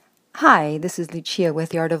Hi, this is Lucia with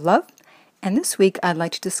The Art of Love, and this week I'd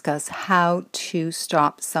like to discuss how to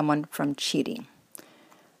stop someone from cheating.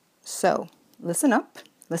 So, listen up,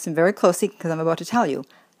 listen very closely because I'm about to tell you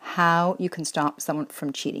how you can stop someone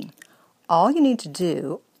from cheating. All you need to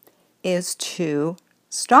do is to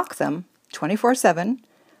stalk them 24/7,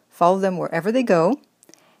 follow them wherever they go,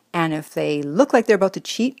 and if they look like they're about to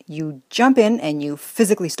cheat, you jump in and you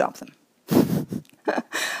physically stop them.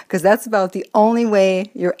 Because that's about the only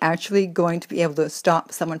way you're actually going to be able to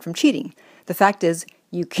stop someone from cheating. The fact is,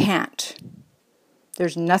 you can't.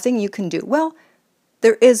 There's nothing you can do. Well,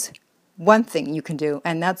 there is one thing you can do,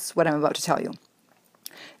 and that's what I'm about to tell you.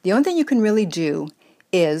 The only thing you can really do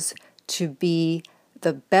is to be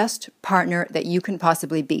the best partner that you can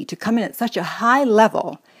possibly be, to come in at such a high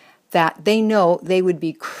level that they know they would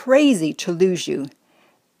be crazy to lose you,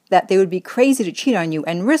 that they would be crazy to cheat on you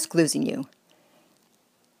and risk losing you.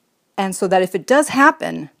 And so that if it does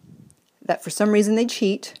happen, that for some reason they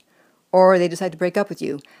cheat or they decide to break up with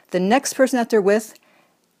you, the next person that they're with,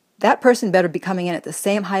 that person better be coming in at the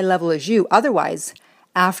same high level as you. Otherwise,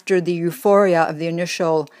 after the euphoria of the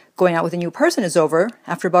initial going out with a new person is over,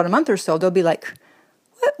 after about a month or so, they'll be like,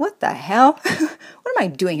 what the hell? What am I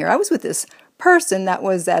doing here? I was with this person that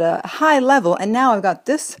was at a high level, and now I've got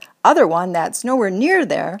this other one that's nowhere near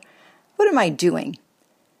there. What am I doing?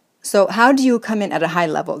 So how do you come in at a high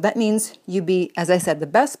level? That means you be, as I said, the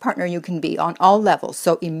best partner you can be on all levels.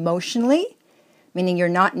 So emotionally, meaning you're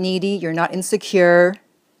not needy, you're not insecure,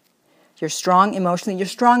 you're strong emotionally, you're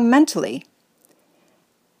strong mentally.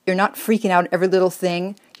 You're not freaking out at every little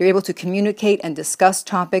thing. You're able to communicate and discuss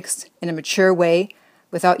topics in a mature way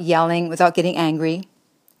without yelling, without getting angry.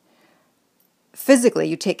 Physically,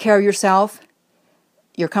 you take care of yourself.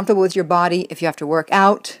 You're comfortable with your body if you have to work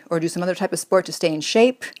out or do some other type of sport to stay in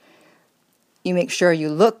shape. You make sure you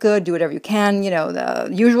look good, do whatever you can, the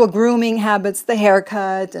usual grooming habits, the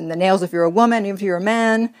haircut and the nails if you're a woman, even if you're a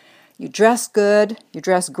man. You dress good, you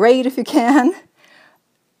dress great if you can.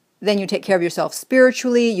 Then you take care of yourself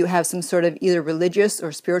spiritually. You have some sort of either religious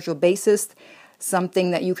or spiritual basis,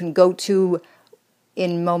 something that you can go to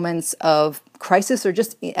in moments of crisis or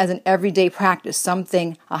just as an everyday practice,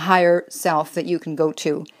 something, a higher self that you can go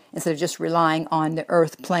to instead of just relying on the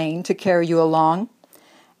earth plane to carry you along.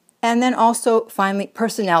 And then also, finally,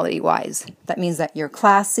 personality-wise. That means that you're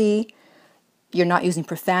classy, you're not using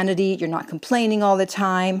profanity, you're not complaining all the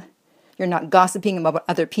time, you're not gossiping about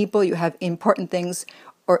other people, you have important things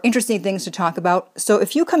or interesting things to talk about. So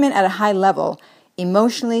if you come in at a high level,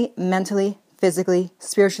 emotionally, mentally, physically,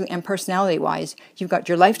 spiritually, and personality-wise, you've got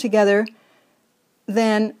your life together,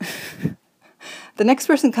 then the next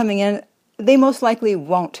person coming in, they most likely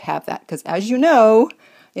won't have that. Because as you know,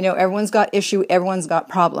 everyone's got issue, everyone's got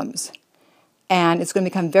problems. And it's going to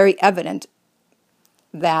become very evident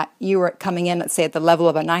that you are coming in, let's say, at the level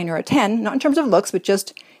of a 9 or a 10, not in terms of looks, but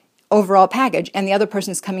just overall package, and the other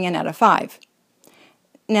person is coming in at a 5.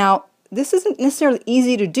 Now, this isn't necessarily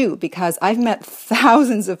easy to do because I've met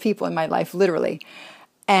thousands of people in my life, literally.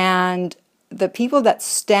 And the people that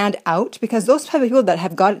stand out, because those type of people that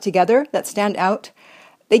have got it together, that stand out,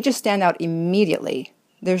 they just stand out immediately.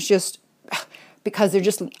 Because they're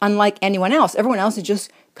just unlike anyone else. Everyone else is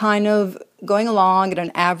just kind of going along at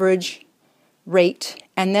an average rate.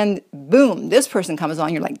 And then, boom, this person comes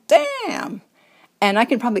along. You're like, damn. And I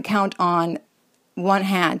can probably count on one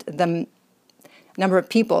hand the number of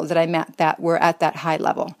people that I met that were at that high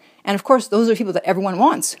level. And of course, those are people that everyone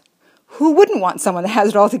wants. Who wouldn't want someone that has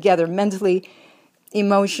it all together mentally,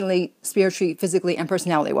 emotionally, spiritually, physically, and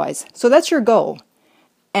personality-wise? So that's your goal.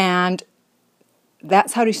 And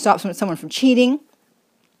that's how you stop someone from cheating.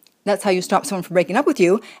 That's how you stop someone from breaking up with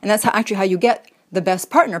you. And that's how you get the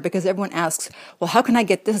best partner, because everyone asks, well, how can I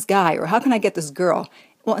get this guy or how can I get this girl?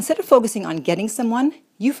 Well, instead of focusing on getting someone,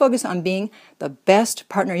 you focus on being the best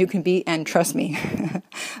partner you can be, and trust me,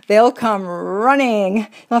 they'll come running. You'll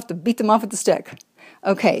have to beat them off with the stick.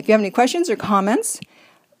 Okay, if you have any questions or comments,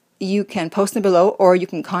 you can post them below or you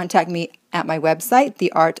can contact me at my website,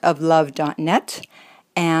 theartoflove.net.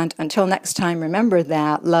 And until next time, remember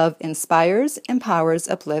that love inspires, empowers,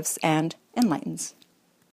 uplifts, and enlightens.